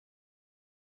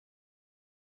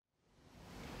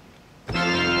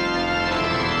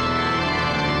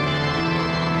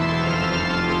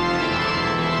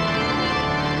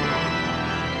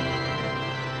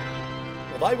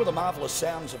They were the marvellous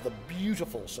sounds of the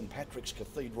beautiful St Patrick's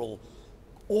Cathedral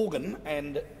organ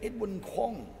and Edwin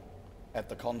Kwong at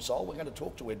the console. We're going to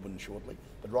talk to Edwin shortly,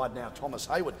 but right now Thomas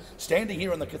Hayward standing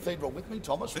here in the cathedral with me.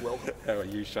 Thomas, welcome. How are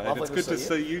you, Shane? Lovely it's good to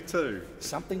see you too.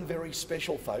 Something very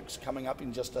special, folks, coming up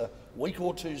in just a week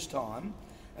or two's time,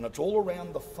 and it's all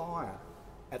around the fire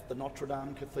at the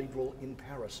Notre-Dame Cathedral in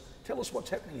Paris. Tell us what's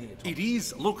happening here, Tom. It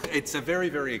is. Look, it's a very,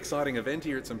 very exciting event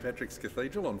here at St Patrick's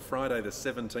Cathedral on Friday the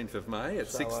 17th of May at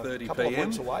 6:30 p.m. A couple of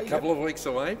weeks away. A couple of weeks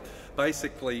away.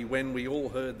 Basically, when we all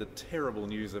heard the terrible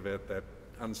news about that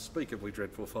unspeakably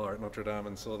dreadful fire at Notre Dame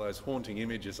and saw those haunting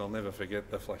images, I'll never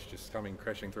forget the flash just coming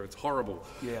crashing through. It's horrible.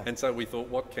 Yeah. And so we thought,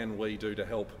 what can we do to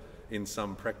help in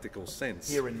some practical sense?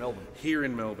 Here in Melbourne? Here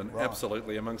in Melbourne, right.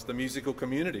 Absolutely, amongst the musical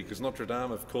community, because Notre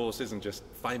Dame, of course, isn't just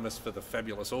famous for the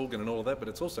fabulous organ and all of that, but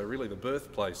it's also really the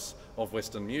birthplace of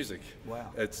Western music. Wow.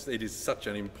 It is such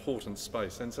an important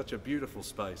space and such a beautiful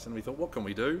space, and we thought, what can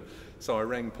we do? So I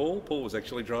rang Paul. Paul was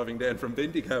actually driving down from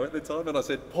Bendigo at the time, and I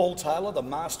said... Paul Taylor, the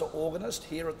master organist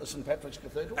here at the St Patrick's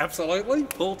Cathedral? Absolutely.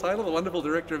 Paul Taylor, the wonderful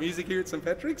director of music here at St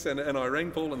Patrick's, and I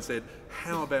rang Paul and said,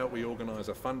 how about we organise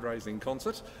a fundraising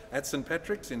concert at St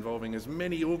Patrick's involving as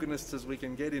many organists as we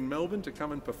can get in Melbourne to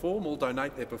come and perform, all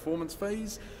donate their performance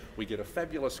fees. We get a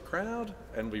fabulous crowd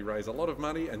and we raise a lot of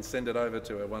money and send it over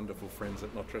to our wonderful friends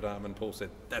at Notre Dame. And Paul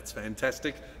said, that's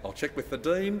fantastic. I'll check with the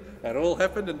Dean. It all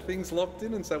happened and things locked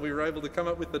in, and so we were able to come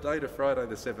up with the date of Friday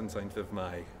the 17th of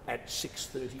May. At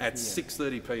 6:30 p.m. At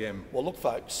 6:30 p.m. Well, look,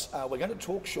 folks, we're going to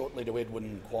talk shortly to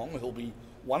Edwin Kwong, who'll be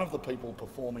one of the people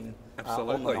performing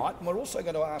on the night. And we're also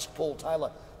going to ask Paul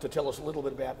Taylor to tell us a little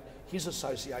bit about his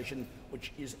association,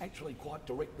 which is actually quite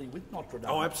directly with Notre Dame.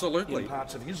 Oh, absolutely. In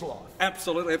parts of his life.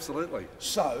 Absolutely, absolutely.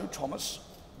 So, Thomas,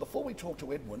 before we talk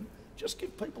to Edwin, just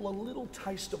give people a little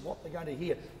taste of what they're going to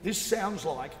hear. This sounds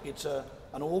like it's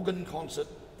an organ concert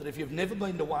that if you've never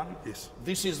been to one, yes,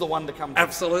 this is the one to come to.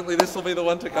 Absolutely, this will be the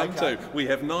one to come to. We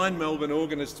have 9 Melbourne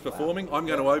organists performing. Wow. I'm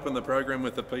going to open the program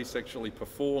with a piece actually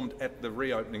performed at the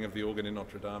reopening of the organ in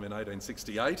Notre-Dame in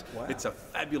 1868. Wow. It's a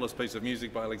fabulous piece of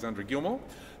music by Alexandre Guilmant.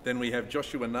 Then we have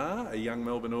Joshua Nah, a young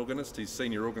Melbourne organist. He's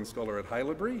senior organ scholar at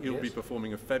Haileybury. He'll be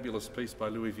performing a fabulous piece by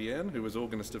Louis Vierne, who was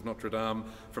organist of Notre-Dame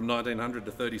from 1900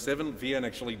 to 37. Vierne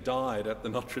actually died at the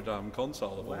Notre-Dame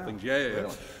console of all things. Yeah.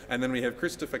 Really? And then we have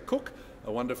Christopher Cook,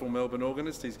 a wonderful Melbourne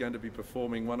organist. He's going to be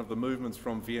performing one of the movements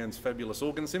from Vierne's fabulous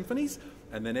organ symphonies.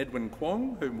 And then Edwin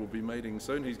Kwong, whom we'll be meeting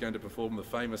soon, he's going to perform the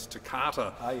famous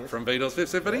Toccata from Beetle's Fifth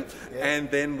Symphony. Yeah.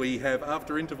 And then we have,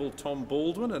 after interval, Tom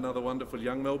Baldwin, another wonderful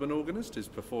young Melbourne organist, who's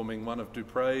performing one of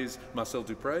Dupré's, Marcel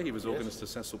Dupré. He was organist of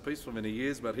Saint-Sulpice for many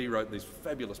years, but he wrote these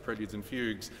fabulous preludes and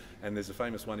fugues, and there's a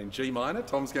famous one in G minor.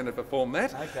 Tom's going to perform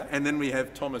that. Okay. And then we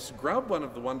have Thomas Grubb, one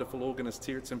of the wonderful organists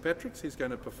here at St Patrick's. He's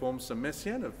going to perform some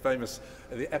Messiaen, a famous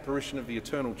The Apparition of the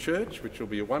Eternal Church, which will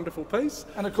be a wonderful piece.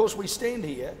 And of course we stand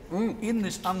here in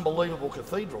this unbelievable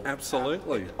cathedral.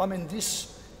 Absolutely. I mean,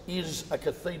 this is a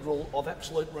cathedral of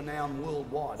absolute renown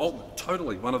worldwide. Oh,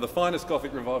 totally. One of the finest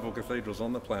Gothic revival cathedrals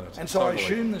on the planet. And so I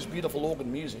assume this beautiful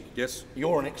organ music, yes,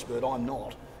 you're an expert, I'm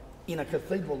not, in a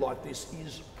cathedral like this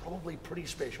is probably pretty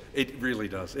special. It really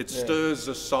does. It stirs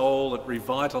the soul, it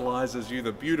revitalises you,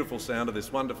 the beautiful sound of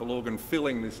this wonderful organ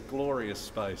filling this glorious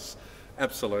space.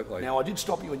 Absolutely. Now, I did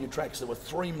stop you in your tracks. There were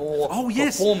 3 more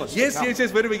yes. performers. Yes.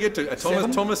 Where do we get to?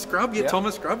 Thomas Grubb. Yeah, Yep.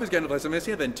 Thomas Grubb is going to play some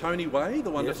Messiaen. Then Tony Way, the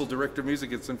wonderful director of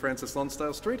music at St Francis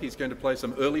Lonsdale Street. He's going to play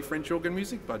some early French organ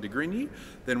music by de Grigny.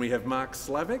 Then we have Mark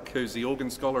Slavek, who's the organ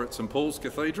scholar at St Paul's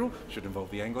Cathedral. Should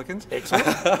involve the Anglicans. Excellent.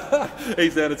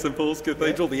 He's down at St Paul's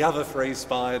Cathedral, the other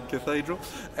three-spired cathedral.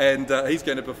 And he's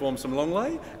going to perform some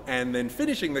Longley. And then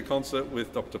finishing the concert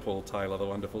with Dr. Paul Taylor, the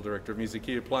wonderful director of music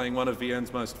here, playing one of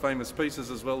Vierne's most famous pieces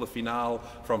as well, the finale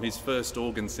from his first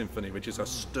organ symphony, which is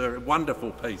a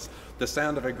wonderful piece. The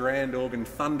sound of a grand organ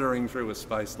thundering through a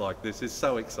space like this is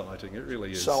so exciting. It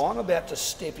really is. So I'm about to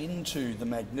step into the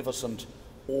magnificent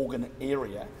organ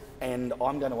area, and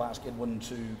I'm going to ask Edwin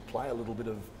to play a little bit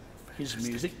of his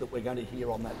music that we're going to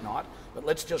hear on that night. But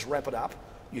let's just wrap it up.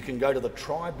 You can go to the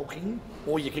try booking,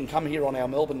 or you can come here on our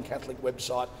Melbourne Catholic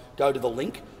website, go to the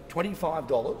link, $25.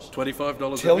 $25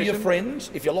 Tell admission. your friends,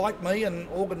 if you're like me and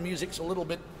organ music's a little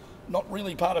bit not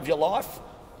really part of your life,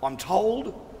 I'm told,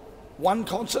 one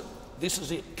concert, this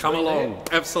is it. Come along,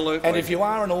 absolutely. And if you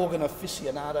are an organ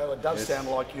aficionado, it does sound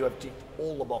like you have ticked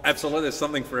all the boxes. Absolutely, there's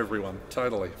something for everyone,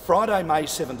 totally. Friday, May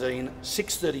 17,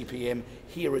 6:30 p.m,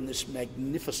 here in this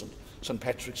magnificent St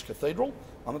Patrick's Cathedral.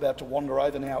 I'm about to wander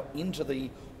over now into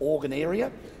the organ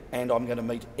area, and I'm going to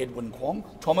meet Edwin Kwong.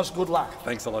 Thomas, good luck.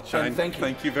 Thanks a lot, Shane. And thank you.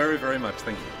 Thank you very, very much.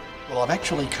 Thank you. Well, I've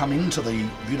actually come into the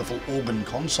beautiful organ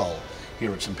console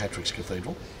here at St Patrick's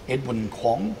Cathedral. Edwin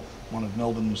Kwong, one of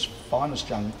Melbourne's finest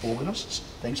young organists.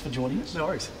 Thanks for joining us. No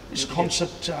worries. This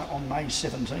concert on May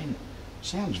 17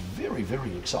 sounds very,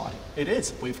 very exciting. It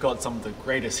is. We've got some of the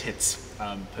greatest hits,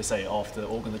 per se, of the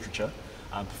organ literature,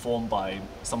 performed by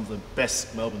some of the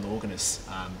best Melbourne organists.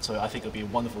 So I think it'll be a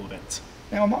wonderful event.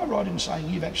 Now, am I right in saying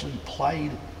you've actually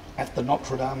played at the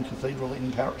Notre-Dame Cathedral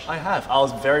in Paris? I have. I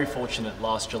was very fortunate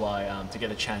last July to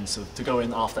get a chance to go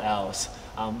in after hours.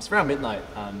 It's around midnight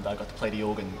that I got to play the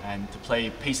organ and to play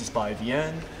pieces by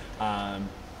Vierne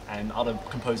and other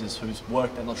composers who's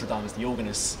worked at Notre-Dame as the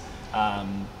organists.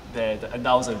 And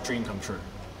that was a dream come true.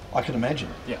 I can imagine.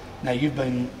 Yeah. Now, you've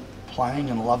been playing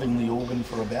and loving the organ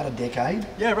for about a decade.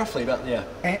 Yeah, roughly about, yeah.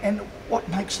 And what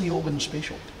makes the organ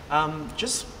special?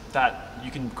 Just that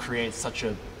you can create such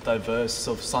a diverse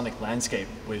sort of sonic landscape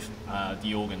with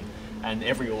the organ, and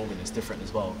every organ is different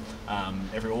as well.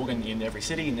 Every organ in every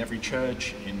city, in every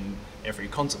church, in every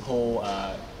concert hall,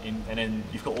 and then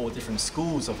you've got all different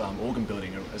schools of organ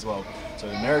building as well. So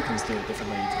the Americans do it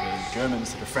differently to the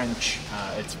Germans, to the French.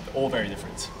 It's all very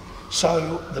different.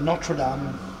 So the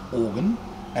Notre-Dame organ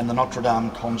and the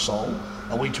Notre-Dame console,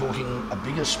 are we talking a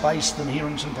bigger space than here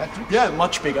in St Patrick's? Yeah,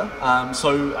 much bigger.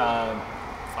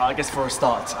 I guess for a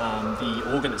start,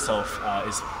 the organ itself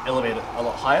is elevated a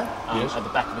lot higher Yes. at the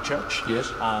back of the church.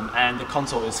 Yes. And the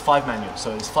console is 5 manual,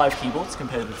 so it's 5 keyboards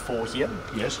compared to 4 here.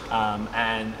 Yes.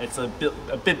 And it's a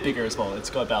bit bigger as well. It's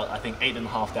got about, I think,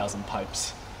 8,500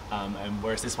 pipes. And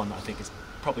whereas this one, I think, is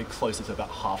probably closer to about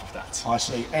half of that. I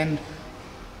see. And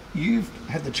you've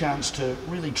had the chance to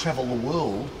really travel the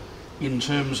world in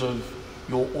terms of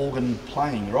your organ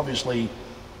playing. You're obviously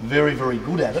very, very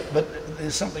good at it, but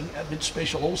there's something a bit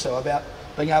special also about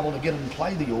being able to get and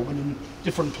play the organ in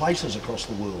different places across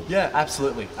the world. Yeah,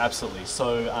 absolutely, absolutely.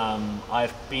 So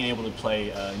I've been able to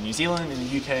play in New Zealand, in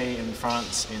the UK, in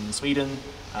France, in Sweden,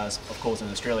 of course in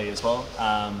Australia as well.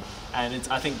 And it's,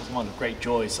 I think, one of the great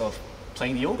joys of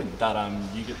playing the organ, that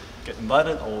you get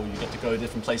invited or you get to go to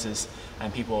different places,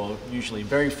 and people are usually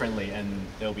very friendly and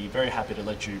they'll be very happy to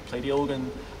let you play the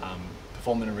organ,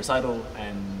 perform in a recital,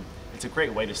 and it's a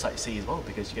great way to sightsee as well,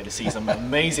 because you get to see some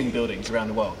amazing buildings around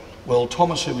the world. Well,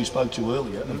 Thomas, who we spoke to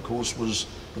earlier, of course, was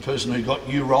the person who got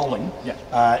you rolling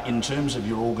in terms of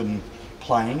your organ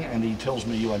playing, and he tells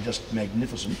me you are just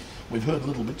magnificent. We've heard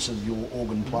little bits of your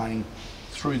organ playing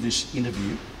through this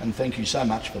interview, and thank you so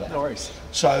much for that. No worries.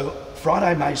 So,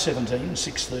 Friday, May 17,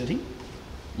 6:30,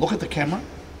 look at the camera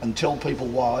and tell people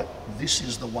why this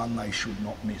is the one they should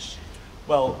not miss.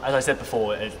 Well, as I said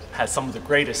before, it has some of the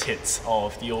greatest hits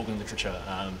of the organ literature,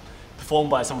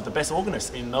 performed by some of the best organists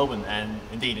in Melbourne and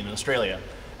indeed in Australia.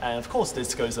 And of course,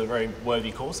 this goes a very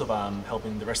worthy cause of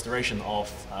helping the restoration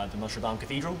of the Notre-Dame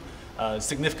Cathedral, a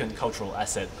significant cultural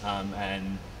asset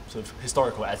and sort of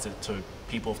historical asset to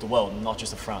people of the world, not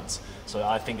just of France. So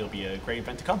I think it'll be a great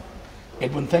event to come.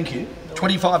 Edwin, thank you.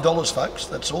 $25, folks,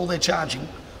 that's all they're charging.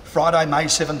 Friday, May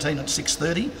 17 at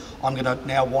 6:30. I'm going to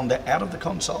now wander out of the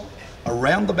console,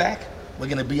 around the back. We're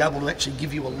going to be able to actually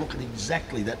give you a look at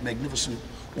exactly that magnificent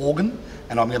organ,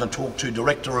 and I'm going to talk to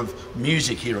Director of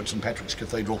Music here at St Patrick's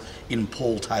Cathedral in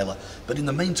Paul Taylor. But in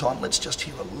the meantime, let's just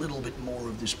hear a little bit more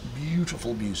of this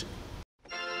beautiful music.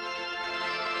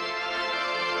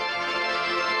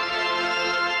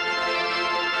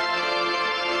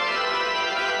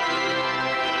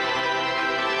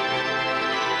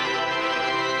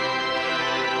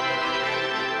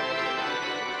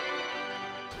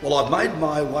 Well, I've made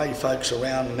my way, folks,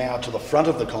 around now to the front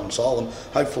of the console, and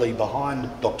hopefully behind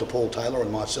Dr. Paul Taylor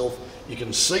and myself, you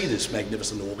can see this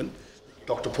magnificent organ.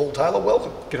 Dr. Paul Taylor,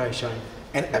 welcome. G'day, Shane.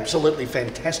 An absolutely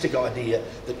fantastic idea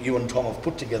that you and Tom have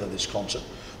put together this concert.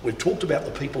 We've talked about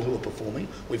the people who are performing.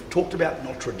 We've talked about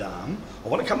Notre-Dame. I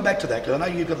want to come back to that because I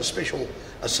know you've got a special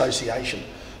association.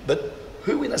 But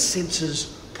who, in a sense,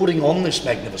 is putting on this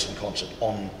magnificent concert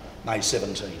on May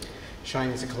 17?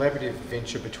 Shane, it's a collaborative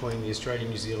venture between the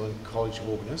Australian New Zealand College of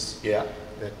Organists,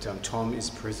 that Tom is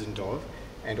president of,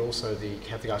 and also the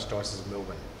Catholic Archdiocese of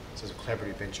Melbourne. So it's a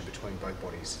collaborative venture between both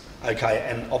bodies. Okay,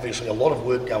 and obviously a lot of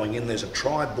work going in. There's a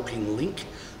tribe booking link,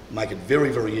 make it very,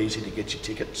 very easy to get your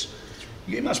tickets.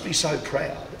 You must be so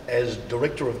proud, as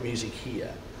Director of Music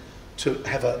here, to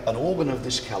have an organ of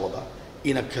this calibre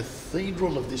in a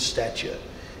cathedral of this stature,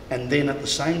 and then at the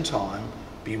same time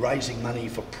be raising money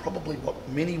for probably what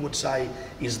many would say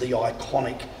is the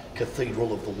iconic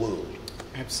cathedral of the world.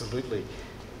 Absolutely.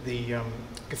 The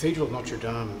Cathedral of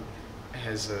Notre-Dame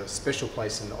has a special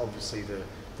place in obviously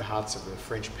the hearts of the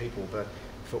French people, but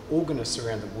for organists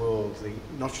around the world, the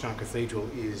Notre-Dame Cathedral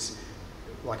is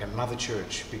like a mother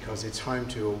church because it's home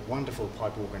to a wonderful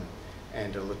pipe organ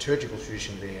and a liturgical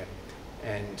tradition there.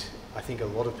 And I think a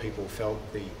lot of people felt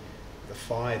the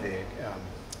fire there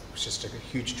was just a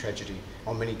huge tragedy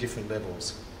on many different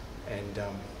levels. And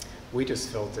we just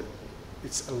felt that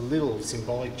it's a little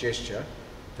symbolic gesture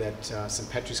that St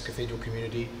Patrick's Cathedral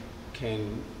community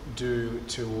can do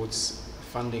towards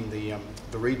funding the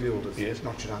rebuild of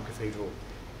Notre-Dame Cathedral.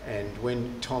 And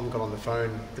when Tom got on the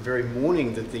phone the very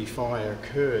morning that the fire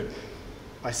occurred,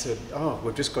 I said, oh,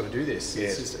 we've just got to do this.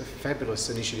 Yes. This is a fabulous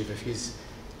initiative of his,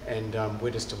 and we're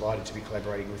just delighted to be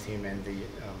collaborating with him and the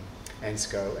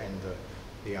ANZCO and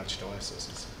the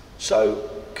Archdiocese. So,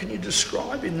 can you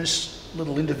describe in this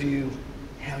little interview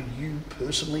how you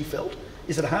personally felt?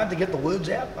 Is it hard to get the words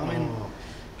out? I mean,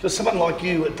 because someone like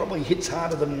you, it probably hits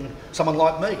harder than someone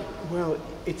like me. Well,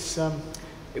 it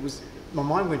was. My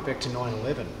mind went back to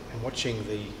 9/11 and watching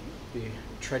the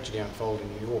tragedy unfold in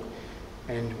New York.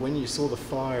 And when you saw the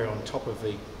fire on top of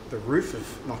the roof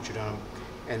of Notre Dame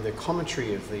and the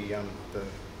commentary of the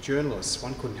journalists,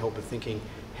 one couldn't help but thinking,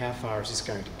 how far is this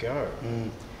going to go?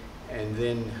 And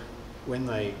then when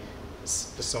they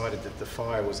decided that the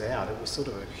fire was out, it was sort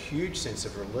of a huge sense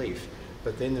of relief.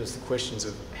 But then there was the questions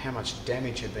of how much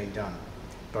damage had been done,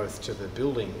 both to the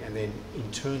building and then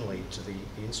internally to the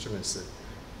instruments that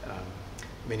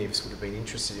many of us would have been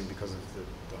interested in because of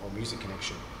the whole music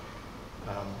connection.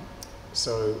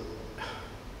 So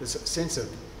there's a sense of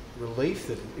relief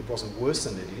that it wasn't worse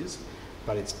than it is,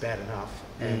 but it's bad enough.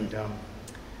 And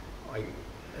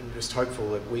I'm just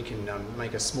hopeful that we can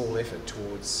make a small effort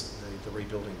towards the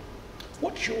rebuilding.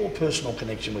 What's your personal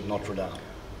connection with Notre Dame?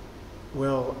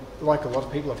 Well, like a lot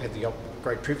of people, I've had the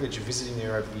great privilege of visiting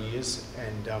there over the years,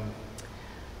 and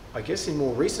I guess in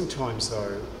more recent times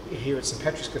though, here at St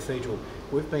Patrick's Cathedral,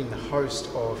 we've been the host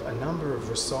of a number of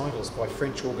recitals by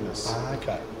French organists.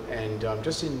 Okay. And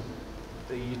just in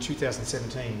the year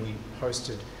 2017, we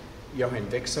hosted Johann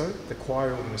Vexo, the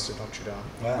choir organist at Notre-Dame,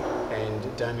 Wow.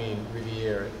 and Damien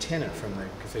Riviere, tenor from the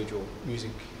cathedral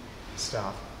music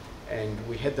staff. And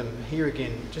we had them here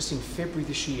again just in February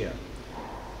this year.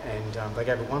 And they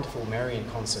gave a wonderful Marian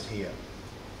concert here.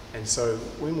 And so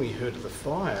when we heard of the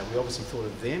fire, we obviously thought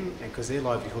of them, and because their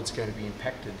livelihood's going to be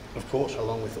impacted, Of course.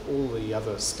 along with all the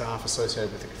other staff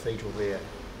associated with the cathedral there.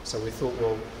 So we thought,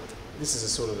 well, this is a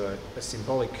sort of a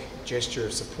symbolic gesture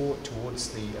of support towards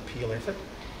the appeal effort,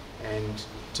 and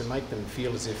to make them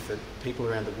feel as if that people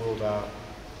around the world are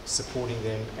supporting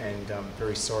them and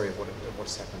very sorry of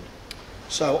what's happened.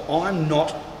 So I'm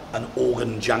not an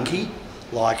organ junkie,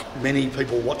 like many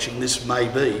people watching this may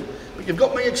be, but you've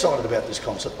got me excited about this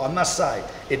concert. I must say,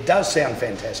 it does sound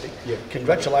fantastic. Yeah.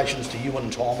 Congratulations to you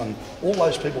and Tom and all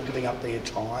those people giving up their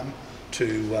time,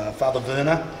 to Father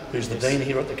Vierne, who's the Dean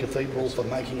here at the Cathedral, for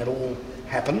making it all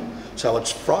happen. So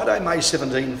it's Friday, May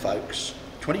 17, folks,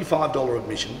 $25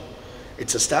 admission.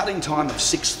 It's a starting time of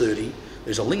 6:30.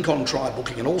 There's a link on Try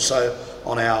Booking and also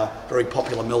on our very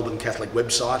popular Melbourne Catholic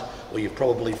website, where you've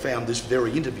probably found this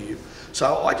very interview.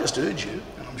 So I just urge you,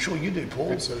 and I'm sure you do,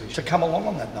 Paul, Absolutely. to come along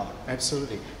on that night.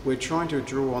 Absolutely. We're trying to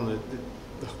draw on the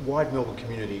wide Melbourne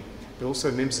community, but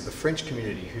also members of the French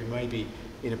community who may be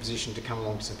in a position to come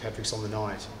along to St Patrick's on the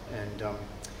night, and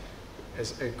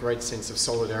as a great sense of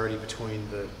solidarity between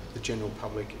the general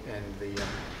public and the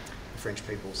French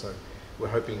people. So we're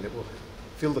hoping that we'll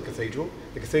fill the cathedral.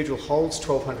 The cathedral holds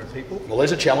 1,200 people. Well,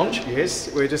 there's a challenge.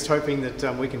 Yes, we're just hoping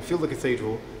that we can fill the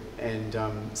cathedral and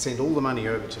send all the money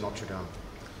over to Notre-Dame.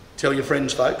 Tell your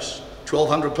friends, folks,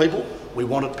 1,200 people, we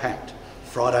want it packed.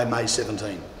 Friday, May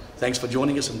 17. Thanks for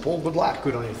joining us, and Paul, good luck.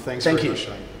 Good on you. Thanks Thank very you. much,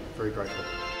 Shane. Very grateful.